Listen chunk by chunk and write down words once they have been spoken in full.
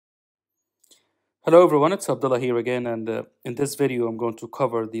Hello everyone, it's Abdullah here again, and in this video I'm going to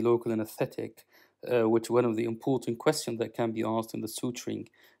cover the local anesthetic, which is one of the important questions that can be asked in the suturing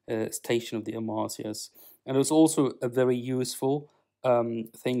station of the MRCS. And it's also a very useful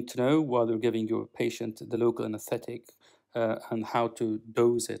thing to know while you're giving your patient the local anesthetic and how to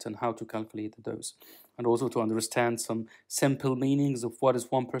dose it and how to calculate the dose. And also to understand some simple meanings of what is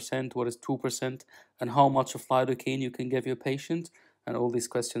 1%, what is 2%, and how much of lidocaine you can give your patient. And all these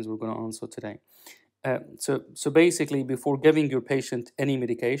questions we're going to answer today. So basically, before giving your patient any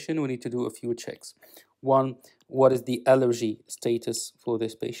medication, we need to do a few checks. One, what is the allergy status for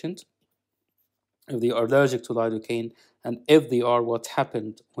this patient? If they are allergic to lidocaine, and if they are, what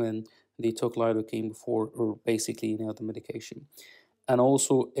happened when they took lidocaine before, or basically any other medication? And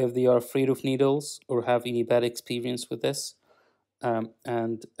also, if they are afraid of needles or have any bad experience with this. Of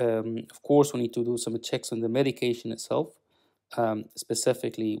course, we need to do some checks on the medication itself.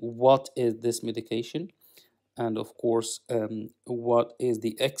 Specifically, what is this medication, and of course, what is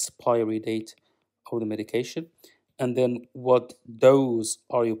the expiry date of the medication, and then what dose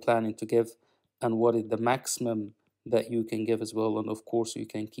are you planning to give, and what is the maximum that you can give as well, and of course you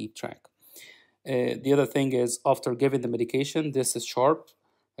can keep track. The other thing is, after giving the medication, this is sharp.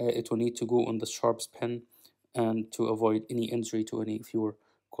 It will need to go on the sharp pen and to avoid any injury to any of your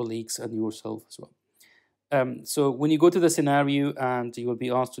colleagues and yourself as well. So when you go to the scenario and you will be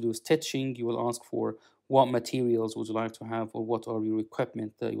asked to do stitching, you will ask for what materials would you like to have, or what are your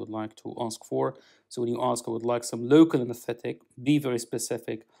equipment that you would like to ask for. So when you ask, I would like some local anesthetic, be very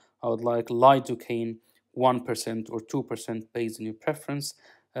specific. I would like lidocaine 1% or 2% based on your preference,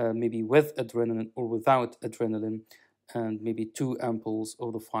 maybe with adrenaline or without adrenaline, and maybe 2 ampoules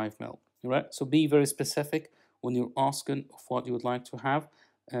of the 5 ml. All right, so be very specific when you're asking of what you would like to have,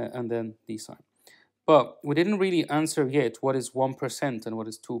 and then decide. But we didn't really answer yet what is 1% and what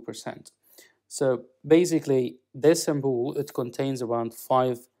is 2%. So basically, this ampoule, it contains around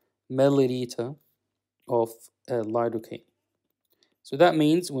 5 milliliter of lidocaine. So that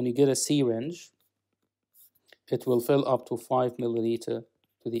means when you get a syringe, it will fill up to 5 milliliter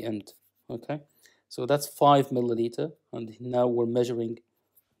to the end. Okay, so that's 5 milliliter, and now we're measuring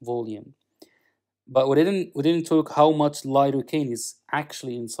volume. But we didn't talk how much lidocaine is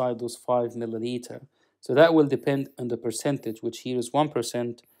actually inside those 5 milliliter. So that will depend on the percentage, which here is 1%,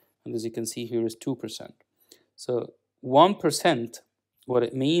 and as you can see here is 2%. So 1%, what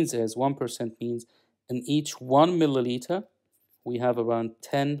it means is 1% means in each 1 milliliter, we have around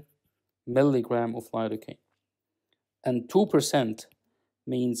 10 milligram of lidocaine. And 2%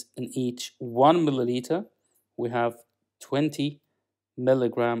 means in each 1 milliliter, we have 20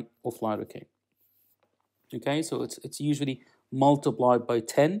 milligram of lidocaine. Okay, so it's usually multiplied by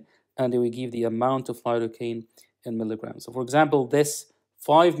 10, and they will give the amount of lidocaine in milligrams. So for example, this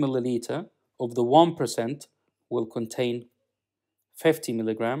 5 milliliter of the 1% will contain 50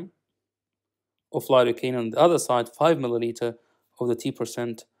 milligram of lidocaine. On the other side, 5 milliliter of the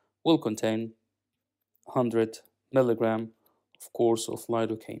 2% will contain 100 milligram, of course, of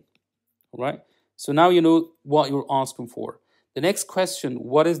lidocaine. All right, so now you know what you're asking for. The next question,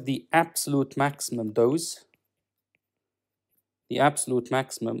 what is the absolute maximum dose? The absolute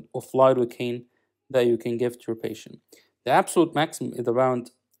maximum of lidocaine that you can give to your patient. The absolute maximum is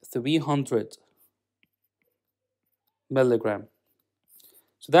around 300 milligram.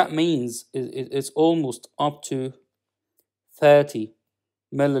 So that means it's almost up to 30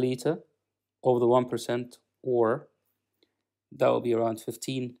 milliliter of the 1%, or that will be around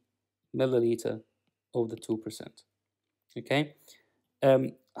 15 milliliter of the 2%. Okay.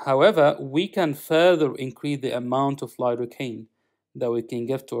 However, we can further increase the amount of lidocaine that we can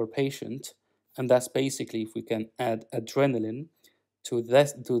give to our patient, and that's basically if we can add adrenaline to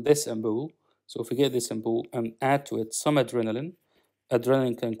this ampoule. So if we get this ampoule and add to it some adrenaline,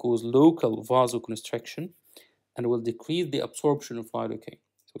 adrenaline can cause local vasoconstriction and will decrease the absorption of lidocaine.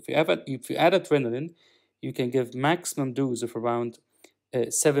 So if you add adrenaline, you can give maximum dose of around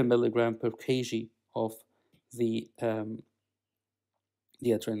 7 milligram per kg of the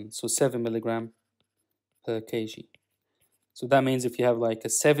adrenaline. So 7 milligram per kg. So that means if you have like a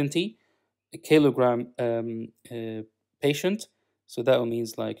 70 kilogram patient, so that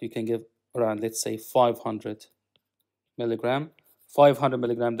means like you can give around, let's say, 500 milligram. 500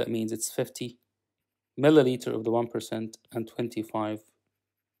 milligram, that means it's 50 milliliter of the 1% and 25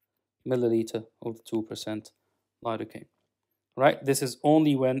 milliliter of the 2% lidocaine. Right? This is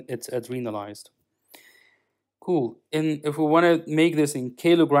only when it's adrenalized. Cool. And if we want to make this in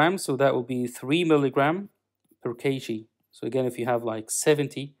kilograms, so that will be 3 milligram per kg. So again, if you have like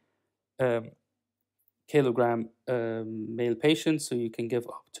 70 kilogram male patients, so you can give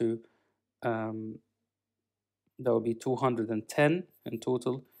up to that would be 210 in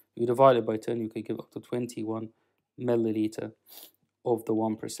total. You divide it by 10, you can give up to 21 milliliter of the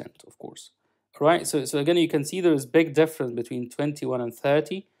 1%, of course. All right, so again, you can see there is big difference between 21 and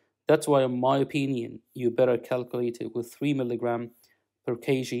 30. That's why, in my opinion, you better calculate it with 3 milligram per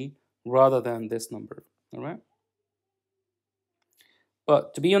kg rather than this number. All right.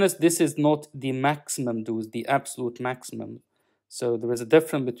 But to be honest, this is not the maximum dose, the absolute maximum. So there is a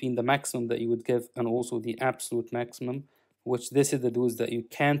difference between the maximum that you would give and also the absolute maximum, which this is the dose that you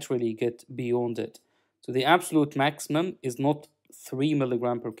can't really get beyond it. So the absolute maximum is not 3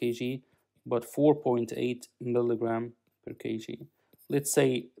 milligram per kg, but 4.8 milligram per kg. Let's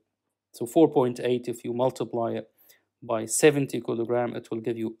say, so 4.8, if you multiply it by 70 kilogram, it will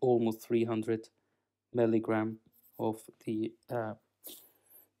give you almost 300 milligram of the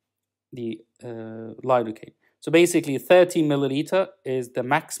lidocaine. So basically 30 milliliter is the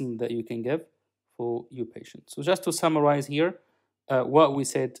maximum that you can give for your patient. So just to summarize here, what we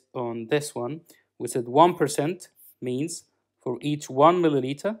said on this one, we said 1% means for each 1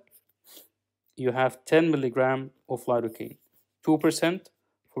 milliliter, you have 10 milligram of lidocaine. 2%,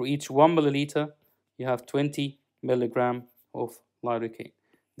 for each 1 milliliter, you have 20 milligram of lidocaine.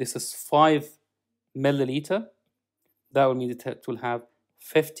 This is 5 milliliter. That will mean it will have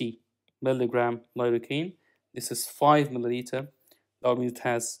 50 milligram lidocaine. This is 5 milliliter. That means it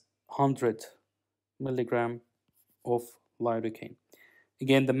has 100 milligram of lidocaine.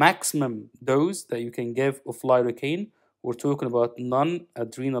 Again, the maximum dose that you can give of lidocaine, we're talking about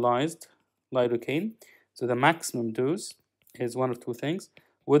non-adrenalized lidocaine. So the maximum dose is one of two things,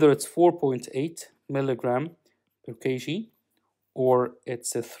 whether it's 4.8 milligram per kg or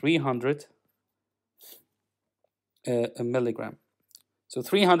it's a 300 a milligram. So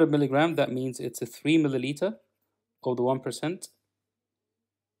 300 milligram, that means it's a 3 milliliter of the 1%.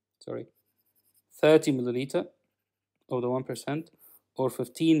 Sorry, 30 milliliter of the 1% or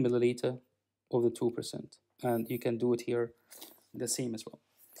 15 milliliter of the 2%. And you can do it here the same as well.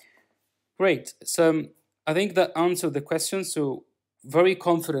 Great. So I think that answered the question. So very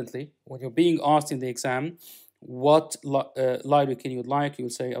confidently, when you're being asked in the exam what lidocaine you'd like, you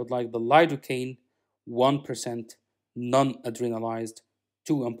would say, I would like the lidocaine 1% non-adrenalized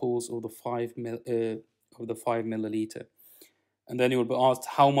 2 ampoules of the 5 milliliter. And then you will be asked,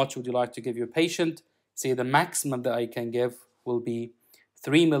 how much would you like to give your patient? Say the maximum that I can give will be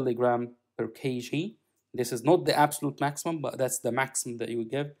 3 milligram per kg. This is not the absolute maximum, but that's the maximum that you would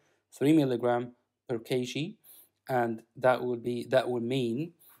give, 3 milligram per kg. And that would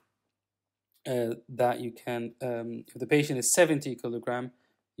mean that you can, if the patient is 70 kilogram,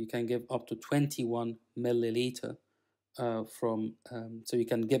 you can give up to 21 milliliter so you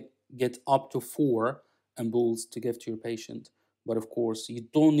can get up to 4 ampoules to give to your patient. But of course, you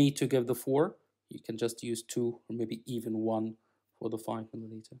don't need to give the 4. You can just use 2 or maybe even 1 for the 5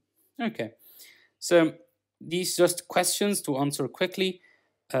 milliliter. Okay, so these just questions to answer quickly.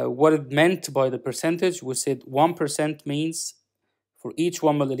 What it meant by the percentage, we said 1% means for each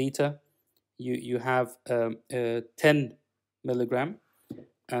 1 milliliter, you have 10 milligram,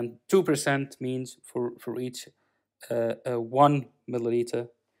 and 2% means for each 1 milliliter,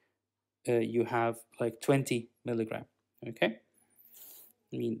 you have like 20 milligram. Okay,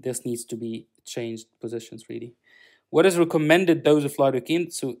 I mean, this needs to be changed positions really. What is recommended dose of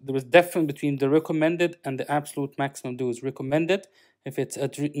lidocaine? So there is difference between the recommended and the absolute maximum dose. Recommended, if it's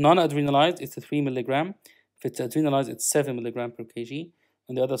non-adrenalized, it's a 3 milligram. If it's adrenalized, it's 7 milligram per kg.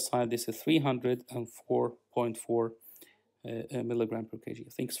 On the other side, this is 304.4 milligram per kg. I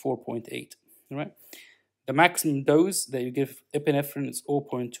think it's 4.8. All right. The maximum dose that you give epinephrine is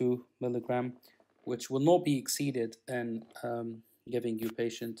 0.2 milligram, which will not be exceeded in giving your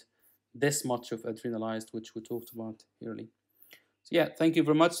patient this much of adrenalized, which we talked about earlier. So yeah, thank you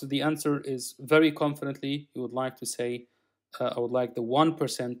very much. So the answer is very confidently, you would like to say, I would like the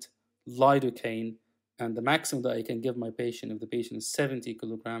 1% lidocaine, and the maximum that I can give my patient, if the patient is 70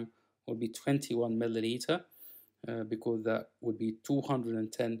 kilogram, would be 21 milliliter, because that would be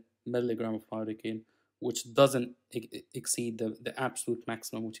 210 milligram of lidocaine, which doesn't exceed the absolute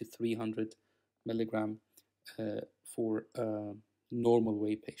maximum, which is 300 milligram for a normal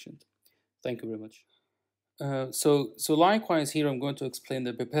weight patient. Thank you very much. So likewise here I'm going to explain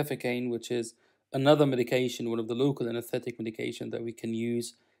the bupivacaine, which is another medication, one of the local anesthetic medication that we can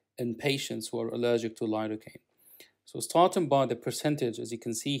use in patients who are allergic to lidocaine. So starting by the percentage, as you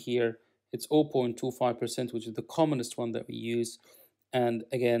can see here, it's 0.25%, which is the commonest one that we use. And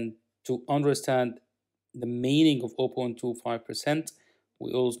again, to understand the meaning of 0.25%,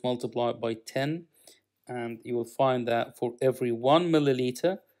 we always multiply it by 10, and you will find that for every 1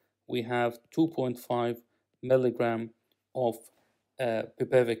 milliliter, we have 2.5 milligram of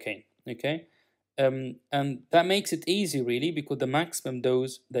bupivacaine. Okay, and that makes it easy really, because the maximum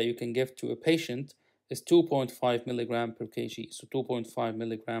dose that you can give to a patient is 2.5 milligram per kg. So 2.5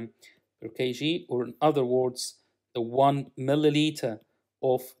 milligram per kg, or in other words, the 1 milliliter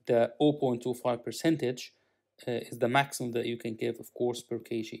of the 0.25 percentage is the maximum that you can give, of course, per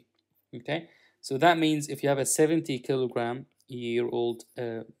kg. Okay, so that means if you have a 70 kilogram year old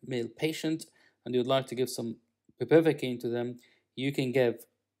male patient and you'd like to give some bupivacaine to them, you can give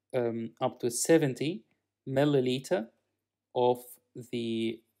up to 70 milliliter of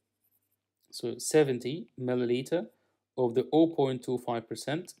the 70 milliliter of the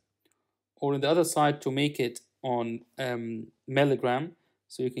 0.25%, or on the other side, to make it on milligram,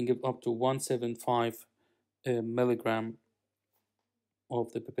 so you can give up to 175 milligram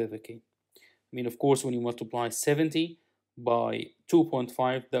of the bupivacaine. I mean, of course, when you multiply 70 by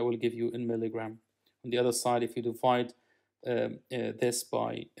 2.5, that will give you in milligram. On the other side, if you divide this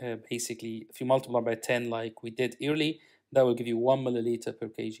by basically, if you multiply by 10 like we did early, that will give you 1 milliliter per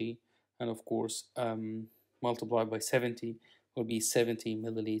kg. And of course, multiplied by 70 will be 70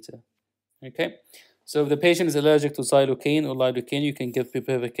 milliliter. Okay, so if the patient is allergic to xylocaine or lidocaine, you can give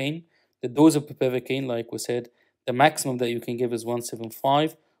bupivacaine. The dose of bupivacaine, like we said, the maximum that you can give is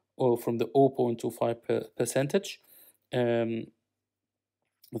 175, or from the 0.25 percentage. I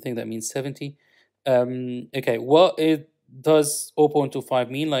think that means 70. Okay, what does 0.25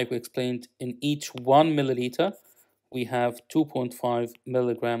 mean? Like we explained, in each 1 milliliter, we have 2.5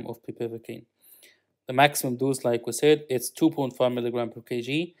 milligram of bupivacaine. The maximum dose, like we said, it's 2.5 milligram per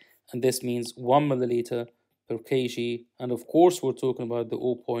kg, and this means 1 milliliter per kg. And of course, we're talking about the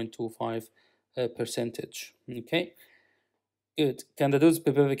 0.25 percentage. Okay, good. Can the dose of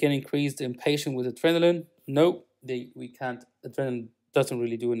bupivacaine increased in patient with adrenaline? No, we can't. Adrenaline doesn't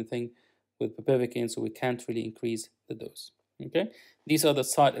really do anything with bupivacaine, so we can't really increase the dose. Okay, these are the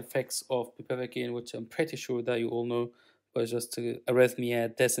side effects of bupivacaine, which I'm pretty sure that you all know, but just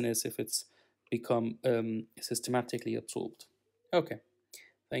arrhythmia, dizziness if it's become systematically absorbed. Okay,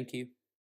 thank you.